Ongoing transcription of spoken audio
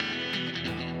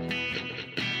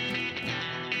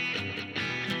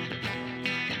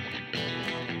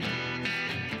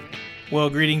Well,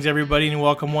 greetings everybody, and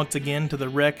welcome once again to the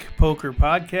Rec Poker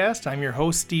Podcast. I'm your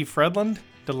host, Steve Fredland.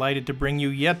 Delighted to bring you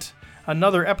yet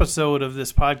another episode of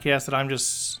this podcast that I'm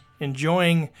just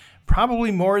enjoying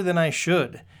probably more than I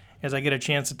should, as I get a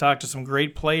chance to talk to some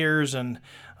great players and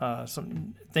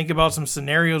think about some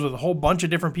scenarios with a whole bunch of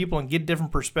different people and get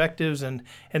different perspectives. And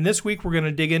this week we're going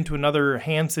to dig into another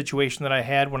hand situation that I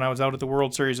had when I was out at the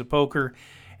World Series of Poker.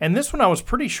 And this one I was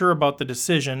pretty sure about the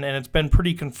decision, and it's been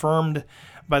pretty confirmed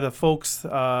by the folks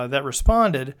that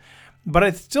responded. But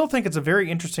I still think it's a very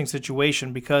interesting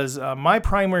situation because my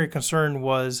primary concern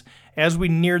was, as we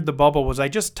neared the bubble, was I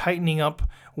just tightening up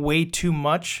way too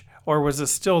much, or was it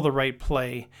still the right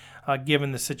play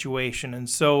given the situation? And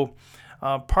so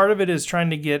part of it is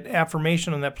trying to get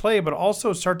affirmation on that play, but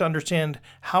also start to understand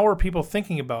how are people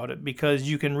thinking about it, because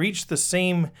you can reach the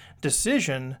same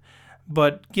decision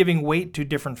but giving weight to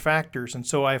different factors. And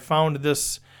so I found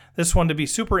this one to be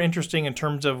super interesting in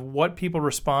terms of what people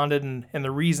responded and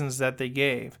the reasons that they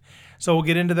gave. So we'll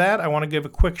get into that. I want to give a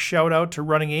quick shout out to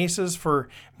Running Aces for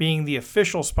being the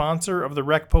official sponsor of the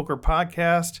Rec Poker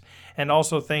Podcast, and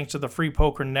also thanks to the Free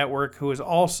Poker Network, who is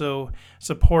also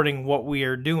supporting what we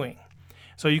are doing.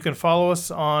 So you can follow us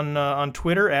on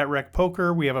Twitter at Rec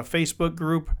Poker. We have a Facebook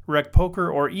group, Rec Poker,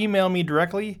 or email me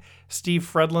directly,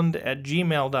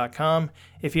 stevefredland@gmail.com,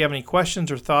 if you have any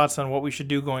questions or thoughts on what we should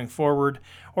do going forward,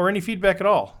 or any feedback at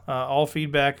all. All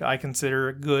feedback I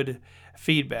consider good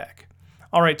feedback.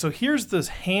 All right, so here's this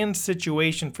hand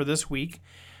situation for this week.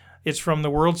 It's from the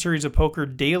World Series of Poker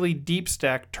Daily Deep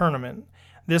Stack Tournament.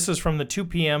 This is from the 2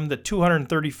 p.m., the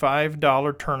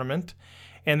 $235 tournament.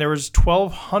 And there was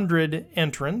 1,200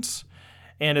 entrants,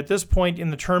 and at this point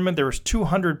in the tournament, there was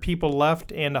 200 people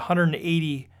left, and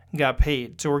 180 got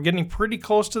paid. So we're getting pretty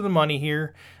close to the money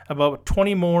here, about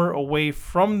 20 more away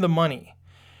from the money.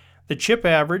 The chip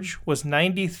average was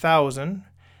 90,000,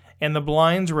 and the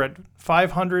blinds were at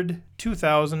 500,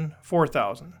 2,000,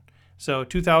 4,000. So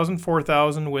 2,000,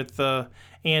 4,000 with the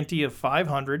ante of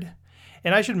 500.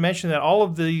 And I should mention that all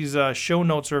of these show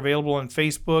notes are available on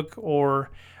Facebook or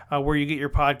where you get your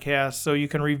podcasts, so you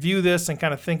can review this and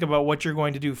kind of think about what you're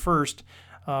going to do first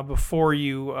before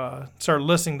you start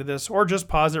listening to this, or just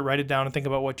pause it, write it down, and think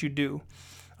about what you do.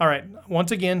 All right, once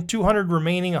again, 200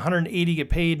 remaining, 180 get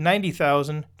paid,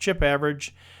 90,000 chip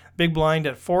average, big blind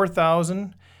at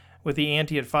 4,000 with the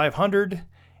ante at 500.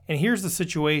 And here's the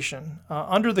situation.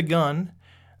 Under the gun,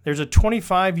 there's a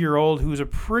 25-year-old who's a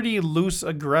pretty loose,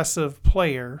 aggressive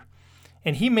player,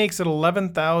 and he makes it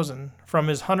 11,000 from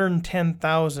his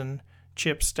 110,000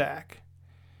 chip stack.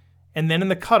 And then in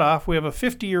the cutoff, we have a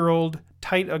 50-year-old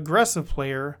tight aggressive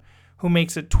player who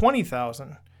makes it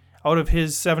 20,000 out of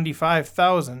his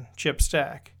 75,000 chip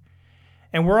stack.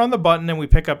 And we're on the button and we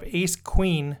pick up ace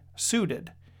queen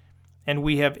suited, and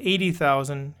we have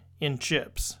 80,000 in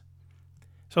chips.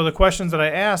 So the questions that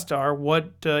I asked are,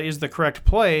 what is the correct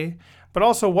play? But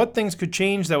also, what things could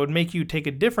change that would make you take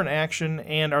a different action,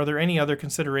 and are there any other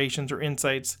considerations or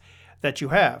insights that you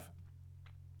have?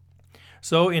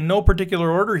 So in no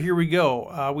particular order, here we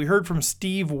go. We heard from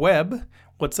Steve Webb.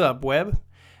 What's up, Webb?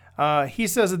 He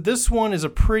says that this one is a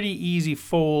pretty easy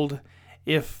fold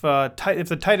if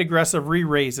the tight aggressive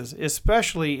re-raises,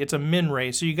 especially it's a min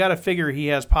raise. So you got to figure he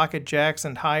has pocket jacks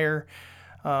and higher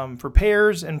for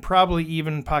pairs, and probably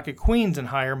even pocket queens and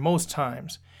higher most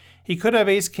times. He could have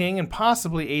ace-king and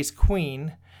possibly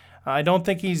ace-queen. I don't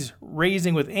think he's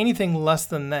raising with anything less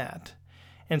than that.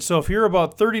 And so if you're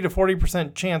about 30 to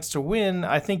 40% chance to win,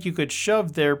 I think you could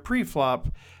shove there pre-flop,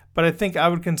 but I think I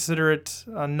would consider it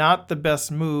not the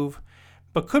best move,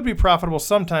 but could be profitable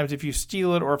sometimes if you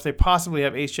steal it or if they possibly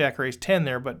have ace-jack or ace-10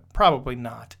 there, but probably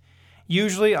not.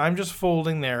 Usually I'm just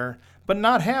folding there, but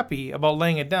not happy about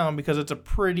laying it down because it's a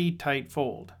pretty tight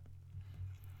fold.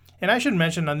 And I should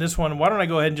mention on this one, why don't I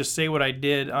go ahead and just say what I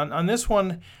did. On this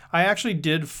one, I actually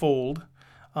did fold.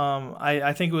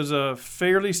 I think it was a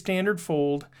fairly standard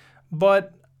fold,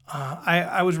 but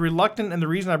I was reluctant, and the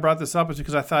reason I brought this up is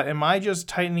because I thought, am I just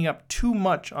tightening up too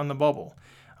much on the bubble?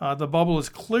 The bubble is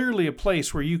clearly a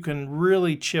place where you can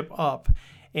really chip up,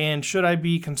 and should I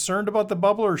be concerned about the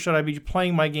bubble, or should I be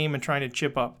playing my game and trying to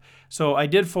chip up? So I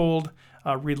did fold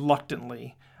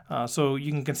reluctantly. So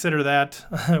you can consider that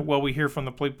while we hear from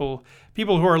the people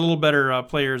who are a little better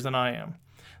players than I am.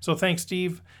 So thanks,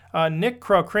 Steve. Nick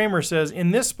Kramer says,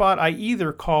 in this spot, I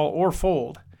either call or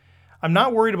fold. I'm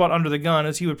not worried about under the gun,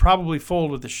 as he would probably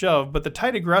fold with the shove, but the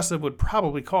tight aggressive would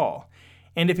probably call.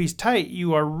 And if he's tight,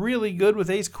 you are really good with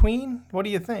ace-queen? What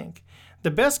do you think?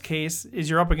 The best case is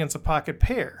you're up against a pocket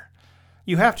pair.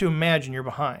 You have to imagine you're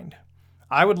behind.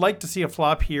 I would like to see a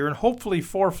flop here and hopefully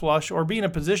 4 flush or be in a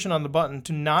position on the button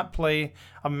to not play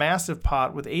a massive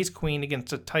pot with ace-queen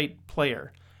against a tight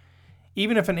player.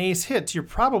 Even if an ace hits, you're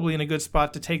probably in a good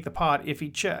spot to take the pot if he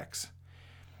checks.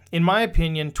 In my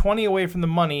opinion, 20 away from the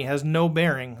money has no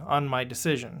bearing on my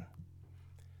decision.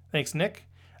 Thanks, Nick.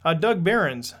 Doug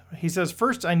Behrens, he says,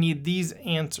 first I need these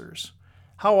answers.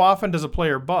 How often does a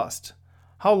player bust?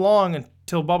 How long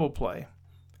until bubble play?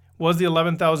 Was the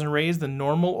 11,000 raise the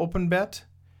normal open bet?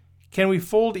 Can we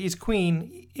fold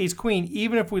ace-queen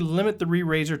even if we limit the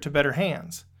re-raiser to better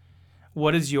hands?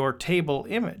 What is your table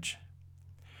image?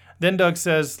 Then Doug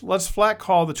says, let's flat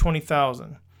call the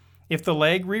 20,000. If the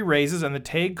leg re-raises and the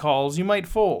tag calls, you might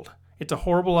fold. It's a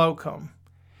horrible outcome.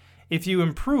 If you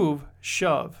improve,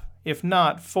 shove. If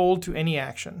not, fold to any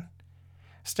action.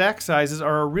 Stack sizes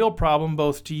are a real problem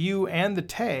both to you and the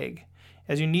tag,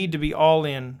 as you need to be all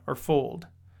in or fold.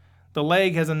 The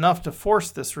leg has enough to force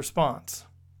this response.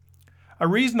 A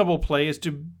reasonable play is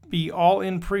to be all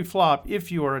in pre-flop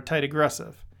if you are a tight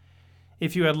aggressive.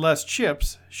 If you had less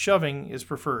chips, shoving is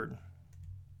preferred.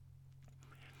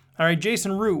 All right,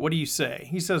 Jason Root, what do you say?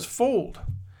 He says fold.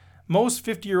 Most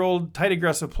 50-year-old tight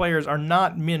aggressive players are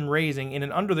not min-raising in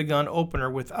an under-the-gun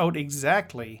opener without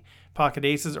exactly pocket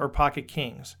aces or pocket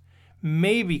kings.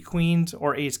 Maybe queens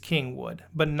or ace-king would,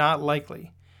 but not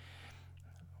likely.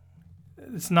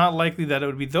 It's not likely that it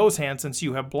would be those hands since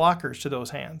you have blockers to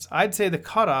those hands. I'd say the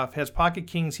cutoff has pocket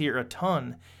kings here a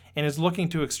ton and is looking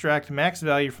to extract max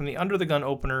value from the under-the-gun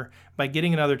opener by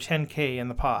getting another 10K in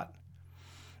the pot.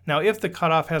 Now, if the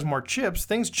cutoff has more chips,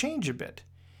 things change a bit.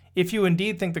 If you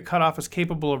indeed think the cutoff is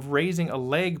capable of raising a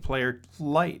leg player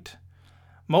light,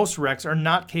 most recs are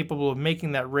not capable of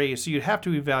making that raise, so you'd have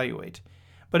to evaluate.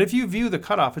 But if you view the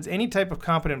cutoff as any type of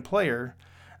competent player,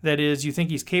 that is, you think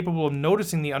he's capable of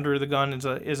noticing the under the gun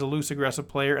is a loose aggressive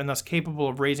player and thus capable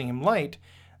of raising him light,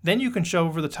 then you can shove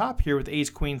over the top here with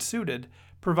ace-queen suited,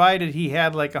 provided he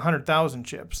had like 100,000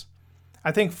 chips.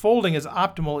 I think folding is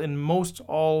optimal in most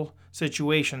all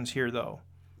situations here, though.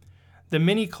 The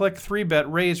mini click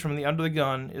 3-bet raise from the under the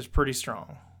gun is pretty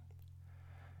strong.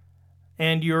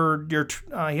 And he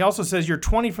also says you're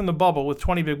 20 from the bubble with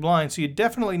 20 big blinds, so you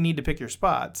definitely need to pick your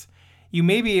spots. You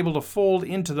may be able to fold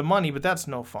into the money, but that's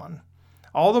no fun.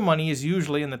 All the money is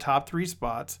usually in the top 3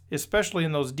 spots, especially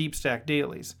in those deep stack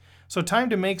dailies. So time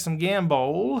to make some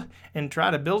gamble and try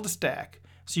to build a stack,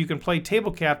 so you can play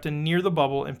table captain near the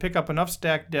bubble and pick up enough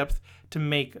stack depth to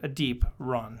make a deep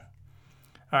run.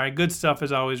 All right, good stuff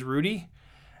as always, Rudy.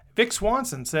 Vic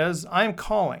Swanson says, I'm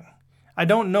calling. I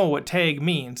don't know what tag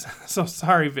means, so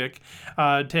sorry, Vic.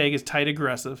 Tag is tight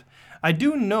aggressive. I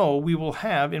do know we will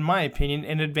have, in my opinion,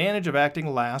 an advantage of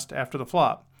acting last after the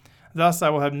flop. Thus, I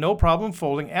will have no problem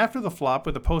folding after the flop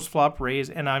with a post-flop raise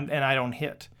and I don't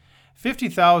hit.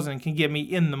 50,000 can get me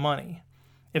in the money.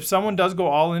 If someone does go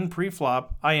all in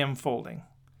pre-flop, I am folding.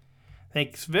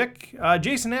 Thanks, Vic.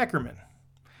 Jason Ackerman.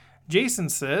 Jason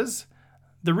says,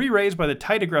 the re-raise by the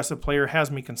tight aggressive player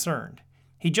has me concerned.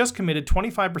 He just committed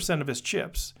 25% of his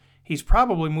chips. He's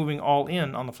probably moving all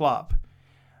in on the flop.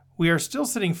 We are still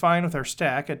sitting fine with our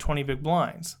stack at 20 big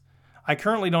blinds. I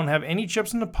currently don't have any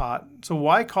chips in the pot, so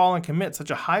why call and commit such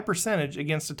a high percentage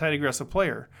against a tight aggressive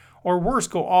player? Or worse,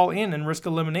 go all in and risk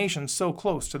elimination so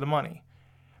close to the money.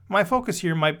 My focus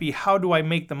here might be how do I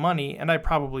make the money, and I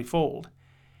probably fold.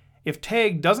 If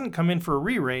tag doesn't come in for a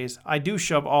re-raise, I do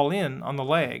shove all in on the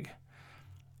leg.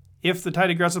 If the tight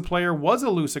aggressive player was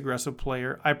a loose aggressive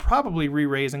player, I probably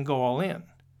re-raise and go all in.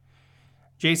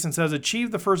 Jason says achieve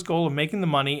the first goal of making the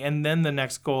money and then the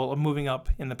next goal of moving up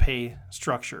in the pay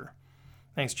structure.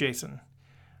 Thanks, Jason.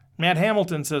 Matt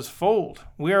Hamilton says fold.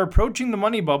 We are approaching the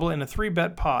money bubble in a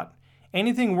 3-bet pot.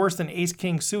 Anything worse than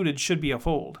ace-king suited should be a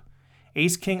fold.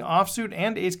 Ace-king offsuit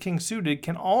and ace-king suited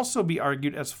can also be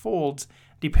argued as folds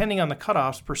depending on the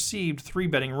cutoff's perceived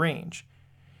 3-betting range.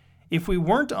 If we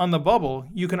weren't on the bubble,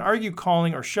 you can argue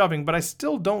calling or shoving, but I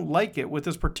still don't like it with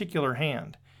this particular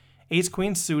hand.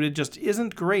 Ace-queen suited just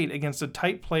isn't great against a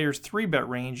tight player's 3-bet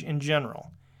range in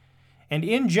general. And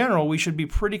in general, we should be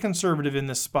pretty conservative in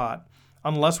this spot,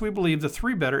 unless we believe the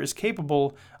 3-better is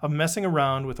capable of messing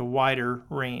around with a wider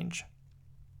range.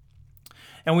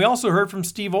 And we also heard from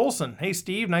Steve Olson. Hey,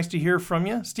 Steve, nice to hear from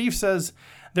you. Steve says,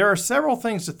 there are several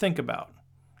things to think about.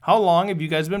 How long have you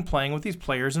guys been playing with these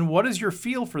players, and what is your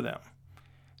feel for them?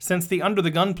 Since the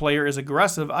under-the-gun player is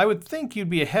aggressive, I would think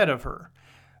you'd be ahead of her.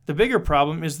 The bigger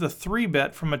problem is the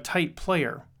 3-bet from a tight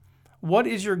player. What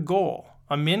is your goal?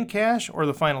 A min cash or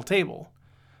the final table?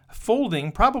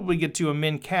 Folding probably gets you a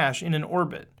min cash in an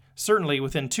orbit, certainly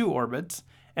within 2 orbits,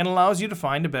 and allows you to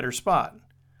find a better spot.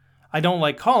 I don't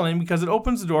like calling because it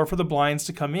opens the door for the blinds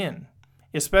to come in.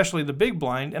 especially the big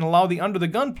blind, and allow the under the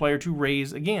gun player to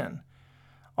raise again.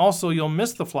 Also, you'll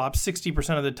miss the flop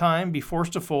 60% of the time, be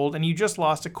forced to fold, and you just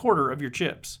lost a quarter of your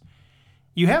chips.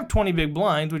 You have 20 big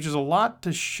blinds, which is a lot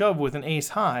to shove with an ace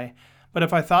high, but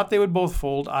if I thought they would both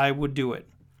fold, I would do it.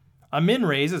 A min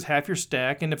raise is half your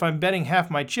stack, and if I'm betting half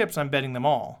my chips, I'm betting them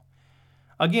all.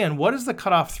 Again, what is the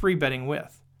cutoff 3-betting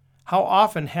with? How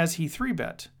often has he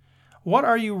 3-bet? What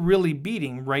are you really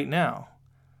beating right now?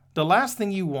 The last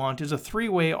thing you want is a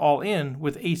 3-way all-in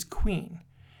with ace-queen.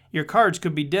 Your cards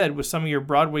could be dead with some of your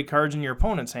Broadway cards in your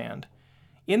opponent's hand.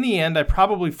 In the end, I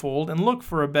probably fold and look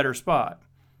for a better spot.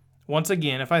 Once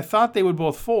again, if I thought they would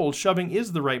both fold, shoving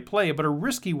is the right play, but a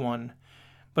risky one.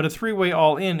 But a 3-way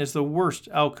all-in is the worst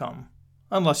outcome.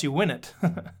 Unless you win it.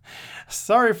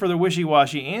 Sorry for the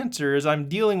wishy-washy answer, as I'm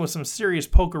dealing with some serious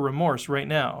poker remorse right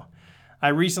now. I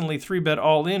recently 3-bet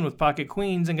all-in with pocket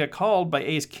queens and got called by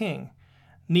ace-king.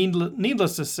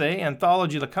 Needless to say,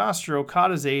 Anthology Lacastro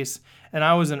caught his ace, and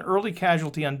I was an early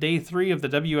casualty on day 3 of the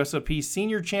WSOP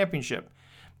Senior Championship.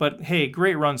 But hey,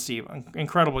 great run, Steve.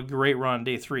 Incredibly great run,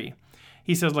 day 3.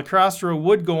 He says Lacastro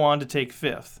would go on to take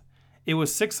 5th. It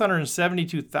was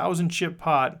 672,000 chip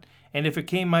pot, and if it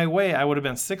came my way, I would have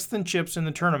been 6th in chips in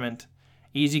the tournament.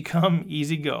 Easy come,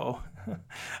 easy go.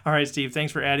 All right, Steve,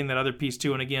 thanks for adding that other piece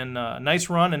too. And again, nice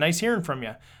run and nice hearing from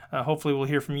you. Hopefully we'll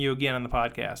hear from you again on the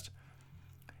podcast.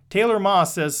 Taylor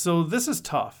Moss says, so this is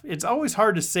tough. It's always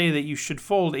hard to say that you should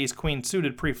fold ace-queen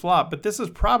suited pre-flop, but this is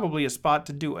probably a spot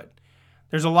to do it.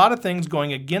 There's a lot of things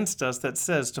going against us that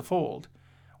says to fold.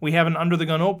 We have an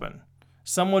under-the-gun open.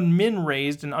 Someone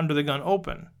min-raised an under-the-gun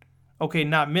open. Okay,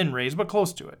 not min-raised, but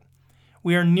close to it.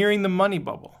 We are nearing the money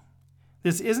bubble.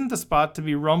 This isn't the spot to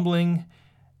be rumbling,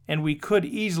 and we could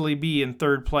easily be in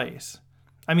 3rd place.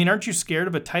 I mean, aren't you scared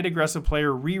of a tight aggressive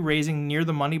player re-raising near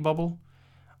the money bubble?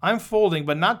 I'm folding,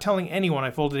 but not telling anyone I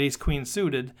folded ace-queen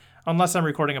suited, unless I'm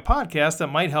recording a podcast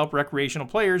that might help recreational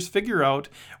players figure out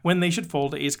when they should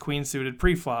fold ace-queen suited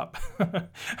pre-flop.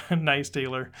 Nice,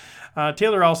 Taylor.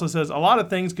 Taylor also says, a lot of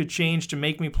things could change to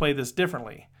make me play this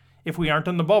differently. If we aren't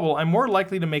in the bubble, I'm more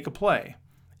likely to make a play.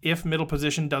 If middle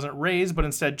position doesn't raise, but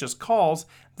instead just calls,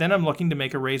 then I'm looking to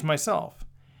make a raise myself.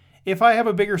 If I have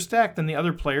a bigger stack than the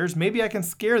other players, maybe I can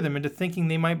scare them into thinking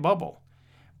they might bubble.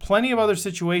 Plenty of other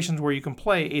situations where you can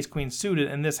play ace-queen suited,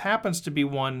 and this happens to be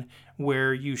one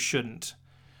where you shouldn't.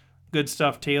 Good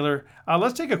stuff, Taylor.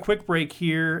 Let's take a quick break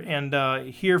here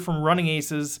and hear from Running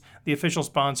Aces, the official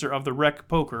sponsor of the Rec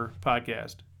Poker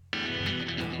podcast.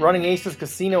 Running Aces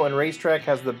Casino and Racetrack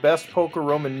has the best poker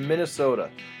room in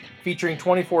Minnesota, featuring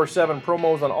 24/7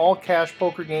 promos on all cash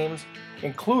poker games,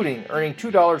 including earning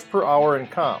 $2 per hour in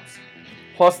comps,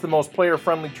 plus the most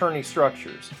player-friendly tourney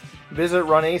structures. Visit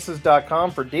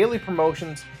runaces.com for daily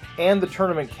promotions and the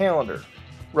tournament calendar.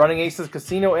 Running Aces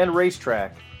Casino and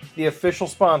Racetrack, the official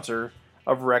sponsor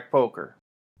of Rec Poker.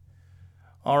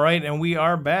 All right, and we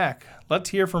are back. Let's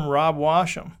hear from Rob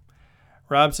Washam.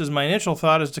 Rob says, my initial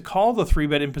thought is to call the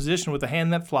 3-bet in position with a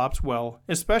hand that flops well,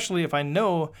 especially if I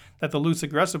know that the loose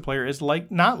aggressive player is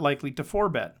not likely to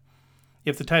 4-bet.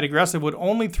 If the tight aggressive would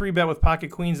only 3-bet with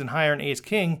pocket queens and higher and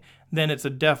ace-king, then it's a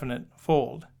definite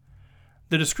fold.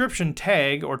 The description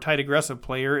tag, or tight aggressive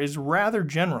player, is rather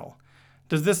general.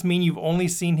 Does this mean you've only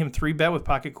seen him 3-bet with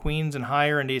pocket queens and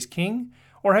higher and ace-king?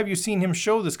 Or have you seen him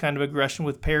show this kind of aggression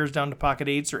with pairs down to pocket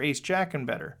eights or ace-jack and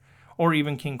better? Or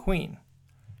even king-queen?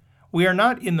 We are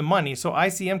not in the money, so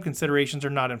ICM considerations are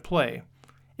not in play.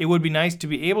 It would be nice to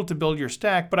be able to build your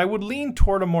stack, but I would lean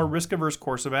toward a more risk-averse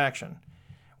course of action.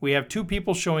 We have 2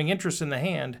 people showing interest in the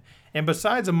hand, and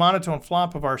besides a monotone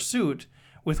flop of our suit,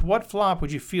 with what flop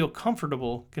would you feel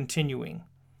comfortable continuing?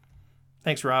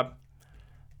 Thanks, Rob.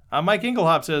 Mike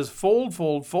Inglehop says, fold,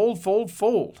 fold, fold, fold,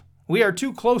 fold. We are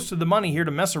too close to the money here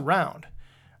to mess around.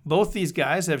 Both these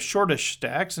guys have shortish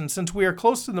stacks, and since we are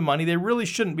close to the money, they really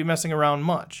shouldn't be messing around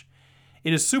much.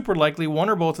 It is super likely one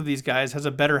or both of these guys has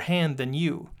a better hand than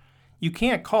you. You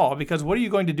can't call, because what are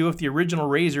you going to do if the original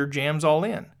raiser jams all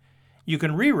in? You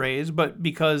can re-raise,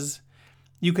 because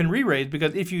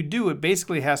if you do, it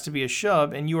basically has to be a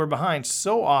shove, and you are behind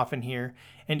so often here,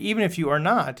 and even if you are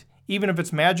not, even if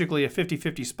it's magically a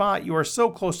 50-50 spot, you are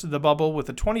so close to the bubble with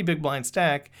a 20 big blind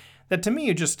stack that to me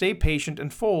you just stay patient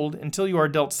and fold until you are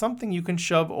dealt something you can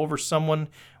shove over someone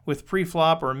with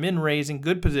pre-flop or min-raise in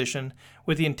good position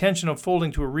with the intention of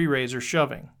folding to a re-raise or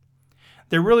shoving.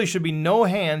 There really should be no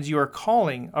hands you are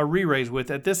calling a re-raise with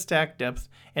at this stack depth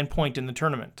and point in the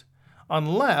tournament,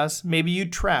 unless maybe you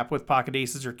trap with pocket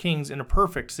aces or kings in a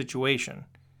perfect situation,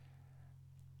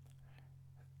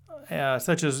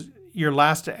 such as your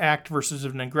last act versus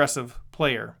an aggressive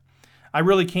player. I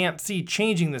really can't see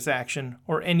changing this action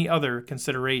or any other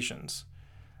considerations.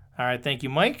 All right, thank you,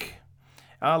 Mike.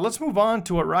 Let's move on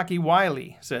to what Rocky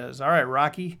Wiley says. All right,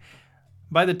 Rocky.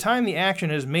 By the time the action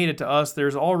has made it to us,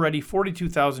 there's already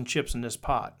 42,000 chips in this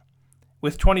pot.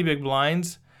 With 20 big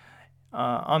blinds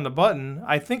on the button,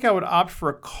 I think I would opt for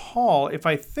a call if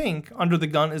I think under the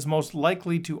gun is most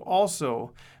likely to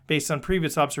also, based on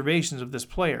previous observations of this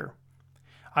player.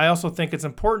 I also think it's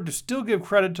important to still give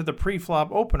credit to the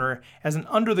pre-flop opener, as an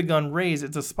under-the-gun raise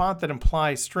is a spot that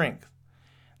implies strength.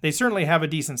 They certainly have a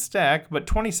decent stack, but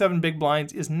 27 big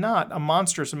blinds is not a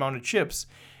monstrous amount of chips,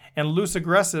 and loose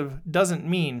aggressive doesn't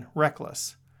mean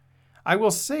reckless. I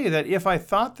will say that if I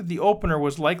thought that the opener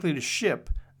was likely to ship,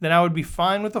 then I would be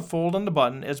fine with a fold on the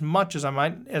button as much as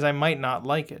I might not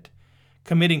like it.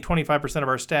 Committing 25% of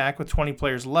our stack with 20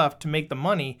 players left to make the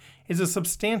money is a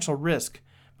substantial risk,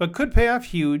 but could pay off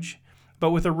huge. But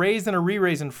with a raise and a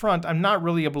re-raise in front, I'm not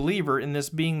really a believer in this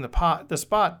being the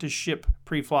spot to ship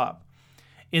pre-flop.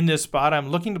 In this spot, I'm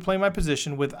looking to play my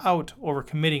position without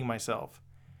overcommitting myself.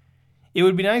 It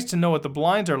would be nice to know what the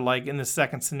blinds are like in this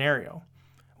second scenario.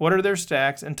 What are their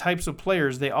stacks and types of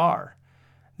players they are?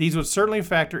 These would certainly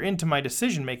factor into my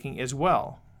decision making as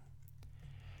well.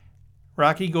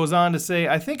 Rocky goes on to say,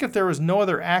 I think if there was no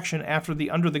other action after the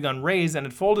under the gun raise and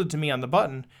it folded to me on the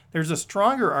button, there's a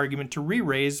stronger argument to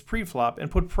re-raise pre-flop and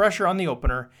put pressure on the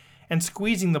opener and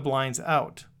squeezing the blinds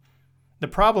out. The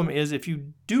problem is if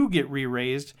you do get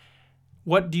re-raised,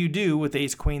 what do you do with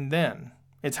ace-queen then?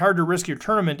 It's hard to risk your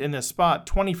tournament in this spot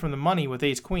 20 from the money with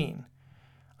ace-queen.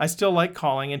 I still like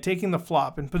calling and taking the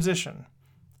flop in position.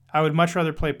 I would much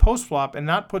rather play post-flop and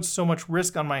not put so much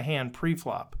risk on my hand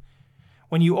pre-flop.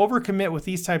 When you overcommit with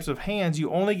these types of hands,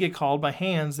 you only get called by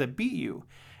hands that beat you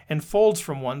and folds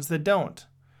from ones that don't.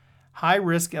 High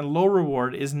risk and low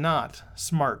reward is not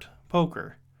smart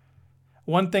poker.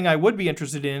 One thing I would be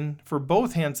interested in for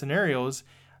both hand scenarios,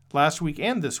 last week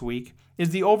and this week, is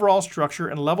the overall structure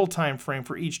and level time frame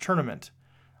for each tournament.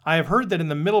 I have heard that in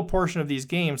the middle portion of these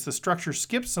games, the structure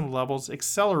skips some levels,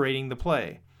 accelerating the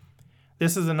play.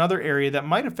 This is another area that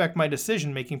might affect my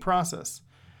decision-making process.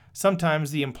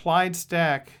 Sometimes the implied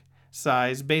stack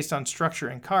size based on structure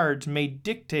and cards may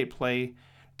dictate play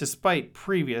despite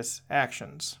previous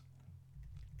actions.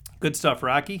 Good stuff,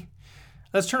 Rocky.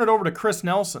 Let's turn it over to Chris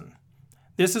Nelson.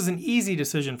 This is an easy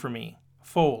decision for me.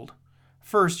 Fold.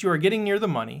 First, you are getting near the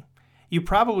money. You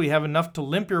probably have enough to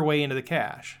limp your way into the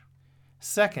cash.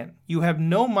 Second, you have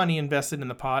no money invested in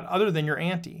the pot other than your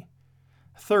ante.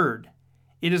 Third,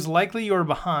 it is likely you are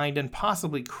behind and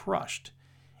possibly crushed.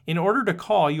 In order to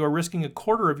call, you are risking a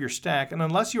quarter of your stack, and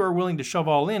unless you are willing to shove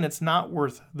all in, it's not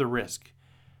worth the risk.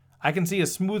 I can see a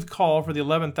smooth call for the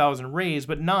 11,000 raise,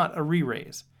 but not a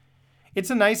re-raise.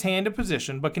 It's a nice hand in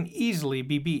position, but can easily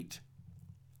be beat.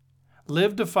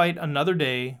 Live to fight another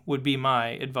day would be my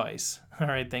advice. All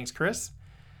right, thanks, Chris.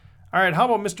 All right, how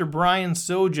about Mr. Brian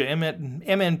Soja,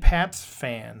 MN Pats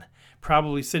fan?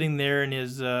 Probably sitting there in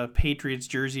his Patriots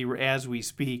jersey as we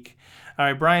speak. All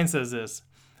right, Brian says this.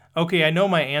 Okay, I know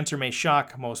my answer may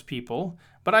shock most people,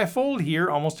 but I fold here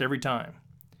almost every time.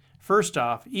 First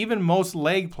off, even most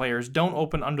leg players don't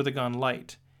open under the gun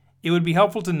light. It would be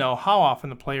helpful to know how often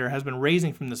the player has been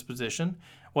raising from this position,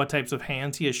 what types of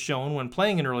hands he has shown when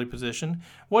playing an early position,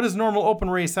 what his normal open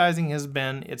raise sizing has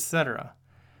been, etc.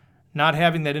 Not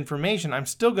having that information, I'm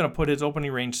still going to put his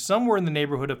opening range somewhere in the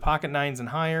neighborhood of pocket nines and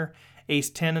higher, ace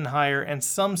 10 and higher, and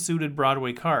some suited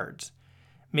Broadway cards.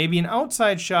 Maybe an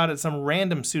outside shot at some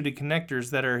random suited connectors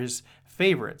that are his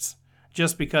favorites,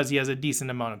 just because he has a decent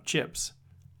amount of chips.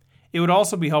 It would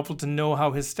also be helpful to know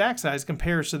how his stack size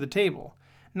compares to the table,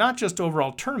 not just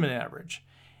overall tournament average,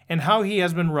 and how he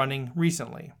has been running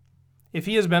recently. If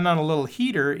he has been on a little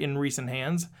heater in recent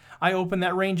hands, I open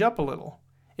that range up a little.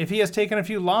 If he has taken a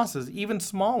few losses, even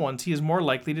small ones, he is more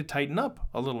likely to tighten up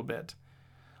a little bit.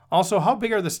 Also, how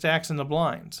big are the stacks in the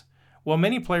blinds? While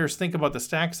many players think about the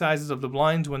stack sizes of the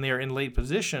blinds when they are in late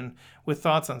position with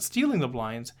thoughts on stealing the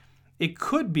blinds, it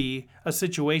could be a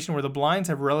situation where the blinds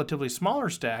have relatively smaller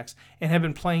stacks and have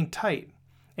been playing tight,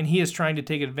 and he is trying to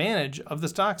take advantage of the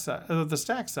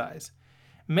stack size.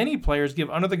 Many players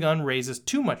give under-the-gun raises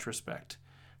too much respect,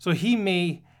 so he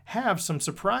may have some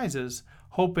surprises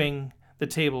hoping the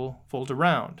table folds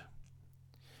around.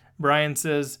 Brian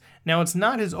says, now it's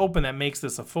not his open that makes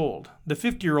this a fold. The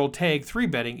 50-year-old tag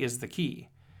 3-betting is the key.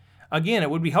 Again, it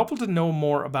would be helpful to know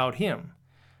more about him.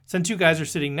 Since you guys are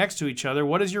sitting next to each other,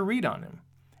 what is your read on him?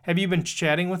 Have you been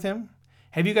chatting with him?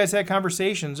 Have you guys had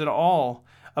conversations at all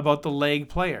about the leg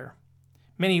player?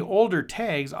 Many older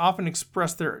tags often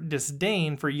express their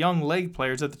disdain for young leg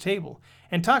players at the table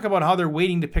and talk about how they're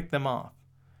waiting to pick them off.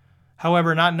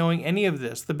 However, not knowing any of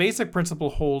this, the basic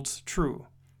principle holds true.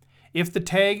 If the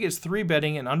tag is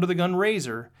 3-betting an under-the-gun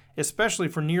raiser, especially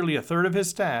for nearly a third of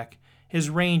his stack, his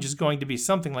range is going to be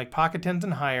something like pocket tens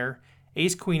and higher,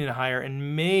 ace-queen and higher,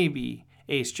 and maybe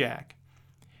ace-jack.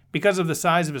 Because of the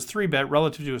size of his 3-bet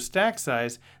relative to his stack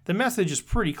size, the message is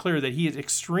pretty clear that he is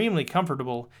extremely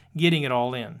comfortable getting it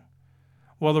all in.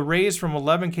 While the raise from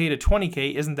 11K to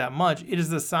 20K isn't that much, it is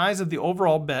the size of the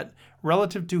overall bet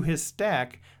relative to his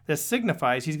stack that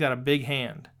signifies he's got a big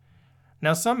hand.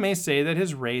 Now some may say that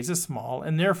his raise is small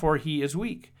and therefore he is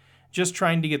weak, just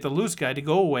trying to get the loose guy to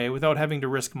go away without having to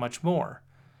risk much more.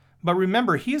 But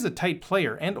remember, he is a tight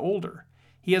player and older.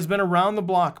 He has been around the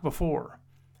block before.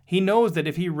 He knows that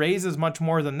if he raises much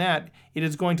more than that, it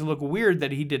is going to look weird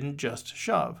that he didn't just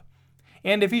shove.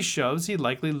 And if he shoves, he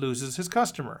likely loses his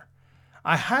customer.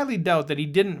 I highly doubt that he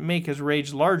didn't make his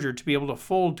raise larger to be able to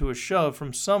fold to a shove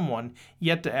from someone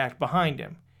yet to act behind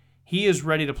him. He is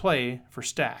ready to play for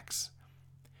stacks.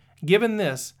 Given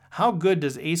this, how good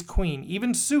does ace-queen,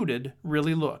 even suited,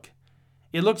 really look?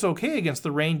 It looks okay against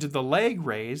the range of the leg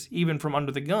raise, even from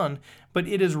under the gun, but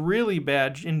it is really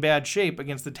in bad shape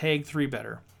against the tag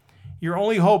 3-better. Your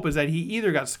only hope is that he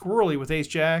either got squirrely with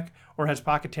ace-jack or has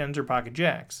pocket tens or pocket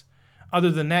jacks.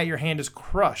 Other than that, your hand is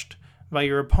crushed by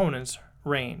your opponent's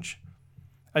range.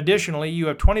 Additionally, you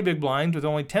have 20 big blinds with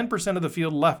only 10% of the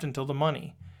field left until the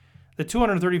money. The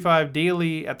 235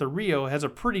 daily at the Rio has a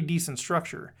pretty decent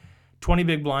structure. 20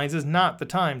 big blinds is not the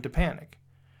time to panic.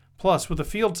 Plus, with a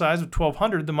field size of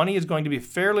 1,200, the money is going to be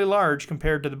fairly large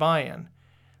compared to the buy-in.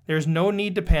 There is no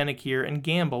need to panic here and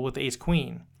gamble with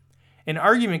ace-queen. An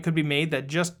argument could be made that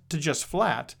just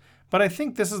flat, but I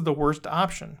think this is the worst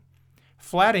option.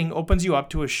 Flatting opens you up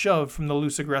to a shove from the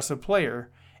loose aggressive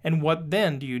player, and what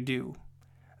then do you do?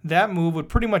 That move would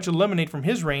pretty much eliminate from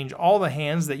his range all the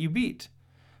hands that you beat.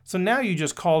 So now you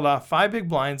just called off 5 big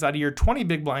blinds out of your 20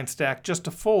 big blind stack just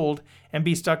to fold and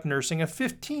be stuck nursing a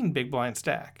 15 big blind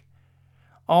stack.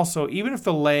 Also, even if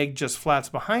the leg just flats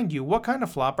behind you, what kind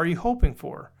of flop are you hoping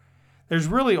for? There's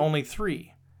really only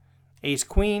 3.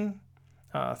 Ace-queen,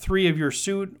 3 of your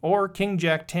suit, or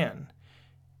king-jack-10.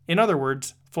 In other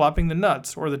words, flopping the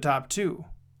nuts or the top 2.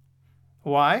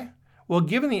 Why? Well,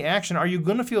 given the action, are you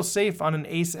going to feel safe on an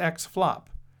ace-x flop?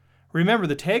 Remember,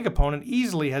 the tag opponent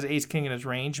easily has ace-king in his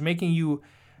range, making you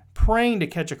praying to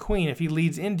catch a queen if he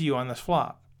leads into you on this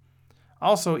flop.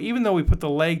 Also, even though we put the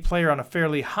leg player on a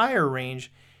fairly higher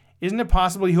range, isn't it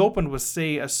possible he opened with,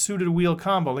 say, a suited wheel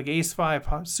combo like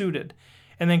ace-5 suited,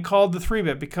 and then called the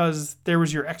 3-bet because there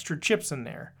was your extra chips in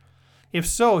there? If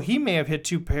so, he may have hit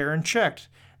 2-pair and checked,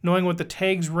 knowing what the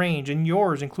tag's range and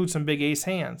yours include some big ace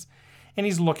hands, and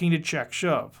he's looking to check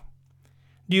shove.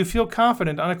 Do you feel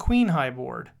confident on a queen-high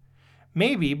board?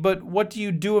 Maybe, but what do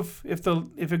you do if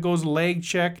it goes leg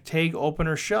check, tag open,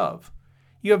 or shove?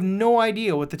 You have no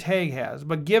idea what the tag has,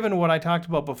 but given what I talked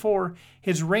about before,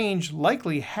 his range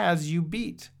likely has you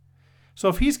beat. So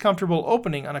if he's comfortable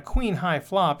opening on a queen-high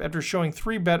flop after showing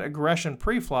 3-bet aggression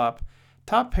pre-flop,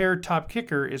 top pair, top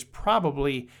kicker is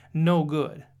probably no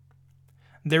good.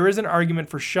 There is an argument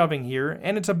for shoving here,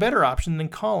 and it's a better option than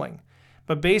calling.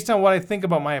 But based on what I think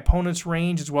about my opponent's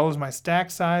range as well as my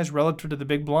stack size relative to the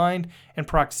big blind and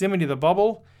proximity to the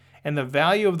bubble and the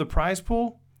value of the prize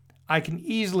pool, I can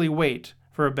easily wait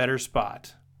for a better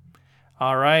spot.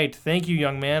 All right, thank you,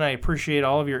 young man. I appreciate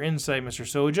all of your insight, Mr.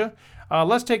 Soja.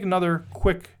 Let's take another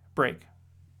quick break.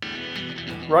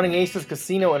 Running Aces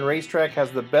Casino and Racetrack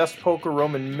has the best poker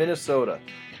room in Minnesota,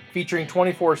 featuring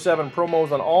 24/7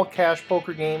 promos on all cash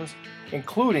poker games,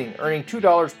 including earning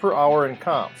 $2 per hour in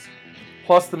comps,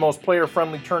 plus the most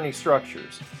player-friendly tourney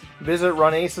structures. Visit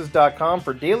runaces.com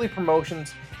for daily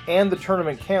promotions and the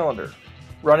tournament calendar.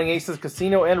 Running Aces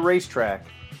Casino and Racetrack,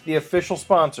 the official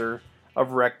sponsor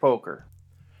of Rec Poker.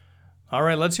 All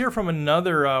right, let's hear from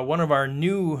another one of our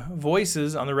new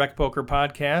voices on the Rec Poker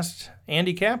podcast,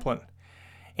 Andy Kaplan.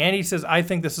 Andy says, I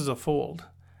think this is a fold.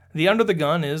 The under the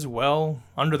gun is, well,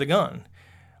 under the gun,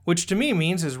 which to me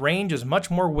means his range is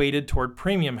much more weighted toward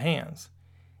premium hands.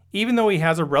 Even though he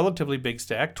has a relatively big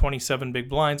stack, 27 big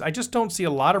blinds, I just don't see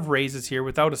a lot of raises here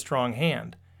without a strong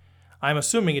hand. I'm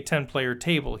assuming a 10-player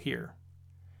table here.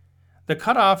 The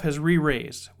cutoff has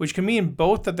re-raised, which can mean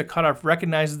both that the cutoff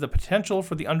recognizes the potential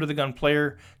for the under-the-gun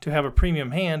player to have a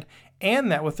premium hand,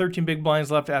 and that with 13 big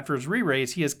blinds left after his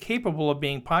re-raise, he is capable of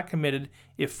being pot-committed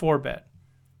if 4-bet.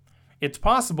 It's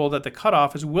possible that the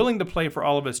cutoff is willing to play for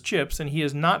all of his chips, and he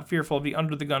is not fearful of the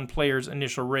under-the-gun player's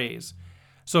initial raise.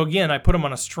 So again, I put him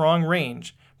on a strong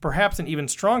range, perhaps an even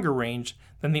stronger range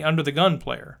than the under-the-gun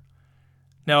player.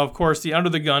 Now, of course, the under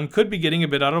the gun could be getting a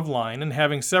bit out of line, and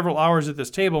having several hours at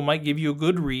this table might give you a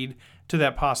good read to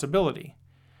that possibility.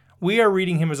 We are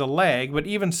reading him as a lag, but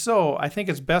even so, I think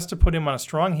it's best to put him on a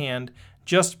strong hand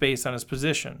just based on his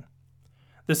position.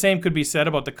 The same could be said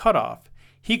about the cutoff.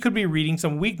 He could be reading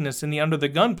some weakness in the under the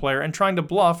gun player and trying to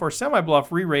bluff or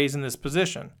semi-bluff re-raise in this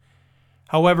position.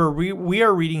 However, we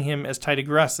are reading him as tight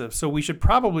aggressive, so we should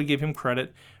probably give him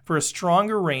credit for a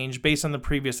stronger range based on the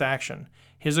previous action,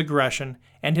 his aggression,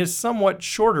 and his somewhat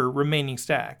shorter remaining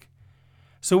stack.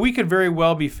 So we could very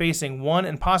well be facing one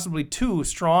and possibly two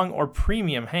strong or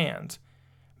premium hands.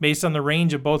 Based on the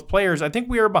range of both players, I think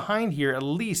we are behind here at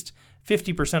least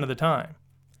 50% of the time.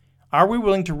 Are we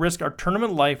willing to risk our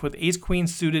tournament life with ace-queen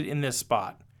suited in this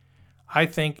spot? I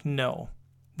think no.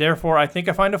 Therefore, I think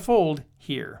I find a fold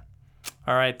here.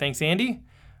 All right, thanks, Andy.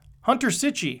 Hunter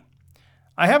Sitchy.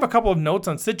 I have a couple of notes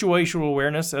on situational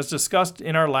awareness as discussed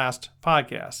in our last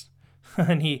podcast.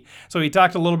 And he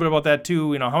talked a little bit about that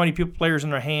too, how many players in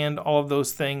their hand, all of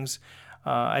those things.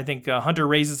 I think Hunter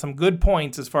raises some good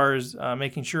points as far as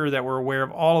making sure that we're aware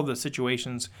of all of the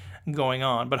situations going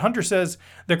on. But Hunter says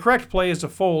the correct play is to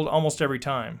fold almost every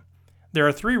time. There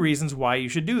are 3 reasons why you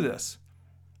should do this.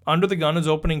 Under the gun is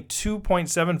opening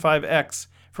 2.75x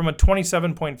from a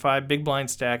 27.5 big blind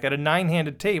stack at a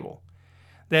 9-handed table.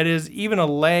 That is, even a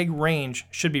lag range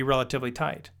should be relatively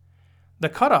tight. The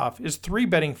cutoff is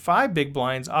 3-betting 5 big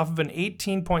blinds off of an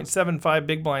 18.75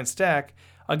 big blind stack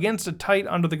against a tight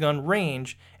under the gun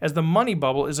range as the money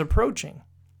bubble is approaching.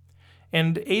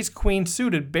 And ace-queen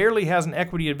suited barely has an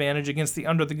equity advantage against the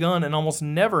under the gun and almost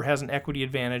never has an equity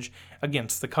advantage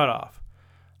against the cutoff.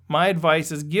 My advice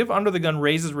is give under the gun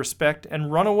raises respect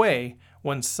and run away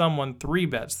when someone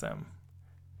 3-bets them.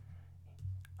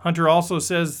 Hunter also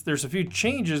says there's a few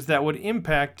changes that would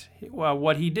impact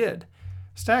what he did.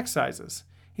 Stack sizes.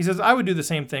 He says, I would do the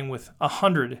same thing with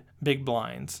 100 big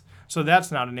blinds, so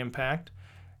that's not an impact.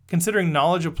 Considering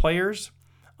knowledge of players,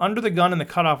 under the gun and the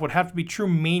cutoff would have to be true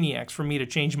maniacs for me to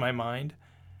change my mind.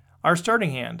 Our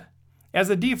starting hand. As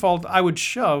a default, I would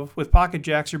shove with pocket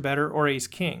jacks or better or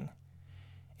ace-king.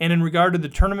 And in regard to the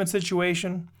tournament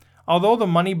situation, although the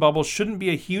money bubble shouldn't be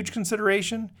a huge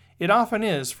consideration, it often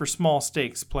is for small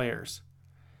stakes players.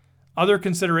 Other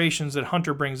considerations that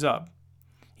Hunter brings up.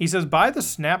 He says, buy the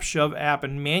Snap Shove app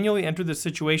and manually enter the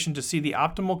situation to see the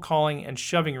optimal calling and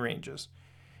shoving ranges.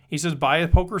 He says, buy a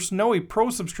Poker Snowy Pro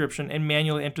subscription and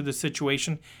manually enter the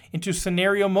situation into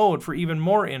scenario mode for even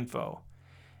more info.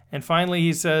 And finally,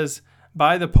 he says,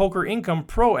 buy the Poker Income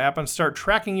Pro app and start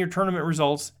tracking your tournament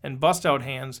results and bust out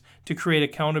hands to create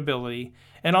accountability.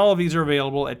 And all of these are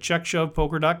available at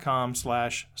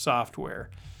checkshovepoker.com/software.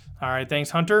 All right, thanks,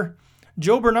 Hunter.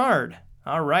 Joe Bernard.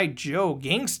 All right, Joe,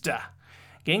 Gangsta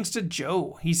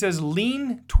Joe. He says,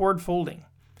 lean toward folding.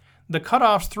 The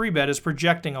cutoff's 3-bet is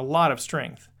projecting a lot of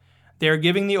strength. They are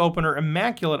giving the opener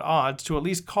immaculate odds to at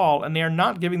least call, and they are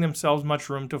not giving themselves much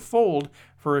room to fold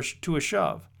to a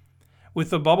shove. With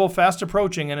the bubble fast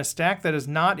approaching and a stack that is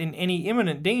not in any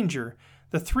imminent danger,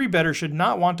 the 3-better should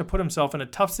not want to put himself in a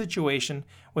tough situation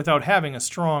without having a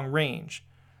strong range.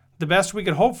 The best we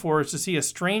could hope for is to see a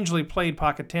strangely played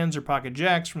pocket 10s or pocket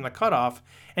jacks from the cutoff,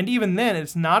 and even then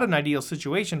it's not an ideal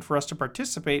situation for us to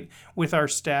participate with our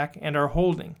stack and our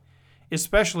holding,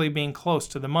 especially being close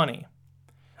to the money.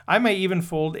 I may even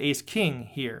fold ace-king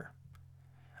here.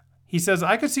 He says,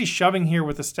 I could see shoving here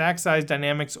with the stack size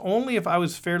dynamics only if I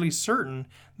was fairly certain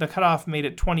the cutoff made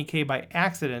it 20k by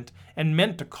accident and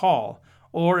meant to call,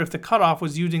 or if the cutoff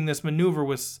was using this maneuver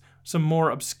with some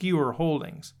more obscure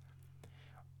holdings.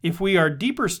 If we are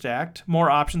deeper stacked, more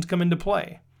options come into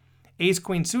play.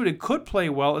 Ace-queen suited could play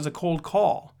well as a cold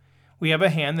call. We have a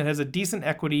hand that has a decent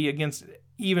equity against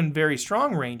even very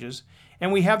strong ranges,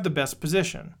 and we have the best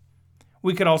position.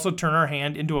 We could also turn our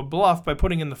hand into a bluff by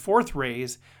putting in the 4th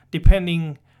raise,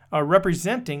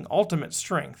 representing ultimate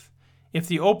strength. If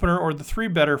the opener or the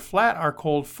 3-better flat our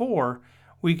cold 4,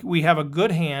 we have a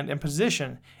good hand and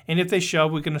position, and if they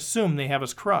shove, we can assume they have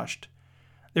us crushed.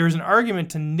 There is an argument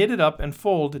to knit it up and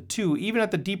fold too, even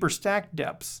at the deeper stack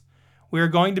depths. We are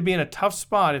going to be in a tough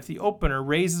spot if the opener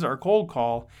raises our cold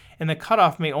call, and the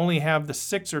cutoff may only have the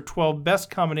 6 or 12 best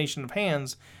combination of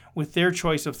hands with their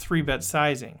choice of 3-bet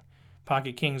sizing,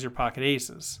 pocket kings or pocket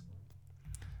aces.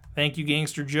 Thank you,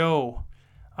 Gangster Joe.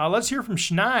 Let's hear from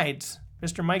Schneids,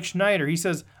 Mr. Mike Schneider. He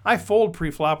says, I fold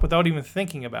pre-flop without even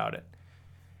thinking about it.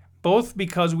 Both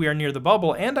because we are near the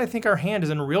bubble, and I think our hand is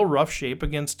in real rough shape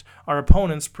against our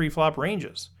opponent's pre-flop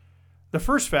ranges. The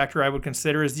first factor I would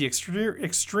consider is the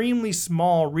extremely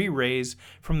small re-raise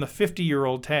from the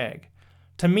 50-year-old tag.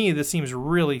 To me, this seems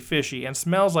really fishy and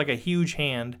smells like a huge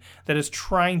hand that is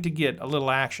trying to get a little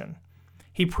action.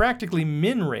 He practically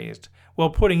min-raised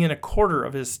while putting in a quarter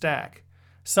of his stack.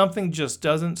 Something just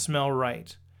doesn't smell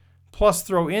right. Plus,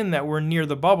 throw in that we're near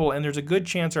the bubble and there's a good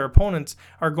chance our opponents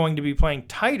are going to be playing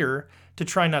tighter to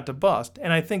try not to bust.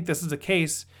 And I think this is a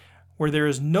case where there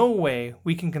is no way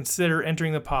we can consider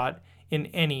entering the pot in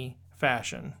any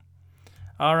fashion.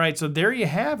 All right, so there you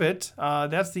have it.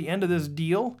 That's the end of this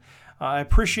deal. I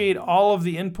appreciate all of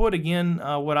the input. Again,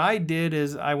 what I did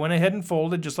is I went ahead and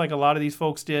folded, just like a lot of these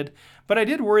folks did. But I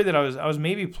did worry that I was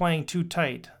maybe playing too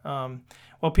tight.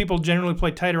 While people generally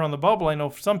play tighter on the bubble, I know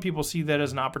some people see that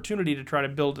as an opportunity to try to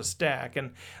build a stack.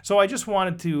 And so I just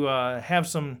wanted to have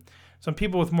some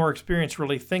people with more experience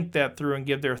really think that through and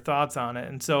give their thoughts on it.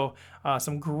 And so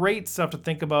some great stuff to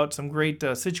think about, some great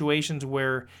situations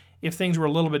where if things were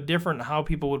a little bit different, how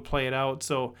people would play it out.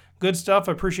 So good stuff.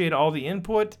 I appreciate all the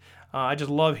input. I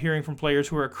just love hearing from players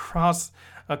who are across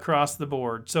the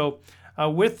board. So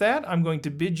with that, I'm going to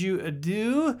bid you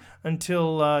adieu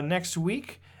until next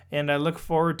week, and I look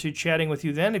forward to chatting with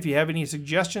you then. If you have any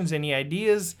suggestions, any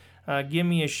ideas, give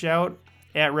me a shout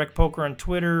at RecPoker on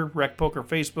Twitter, RecPoker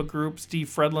Facebook group,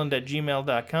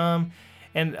 stevefredland@gmail.com.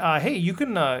 And hey, you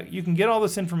can get all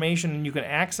this information and you can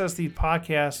access these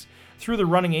podcasts through the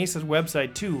Running Aces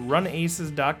website too,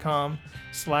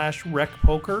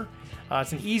 runaces.com/RecPoker.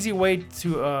 It's an easy way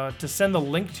to send the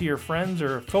link to your friends,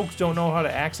 or if folks don't know how to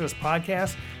access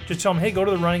podcasts, just tell them, hey, go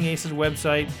to the Running Aces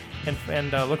website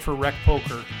and look for Rec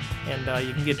Poker, and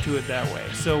you can get to it that way.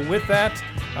 So with that,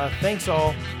 thanks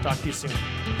all. Talk to you soon.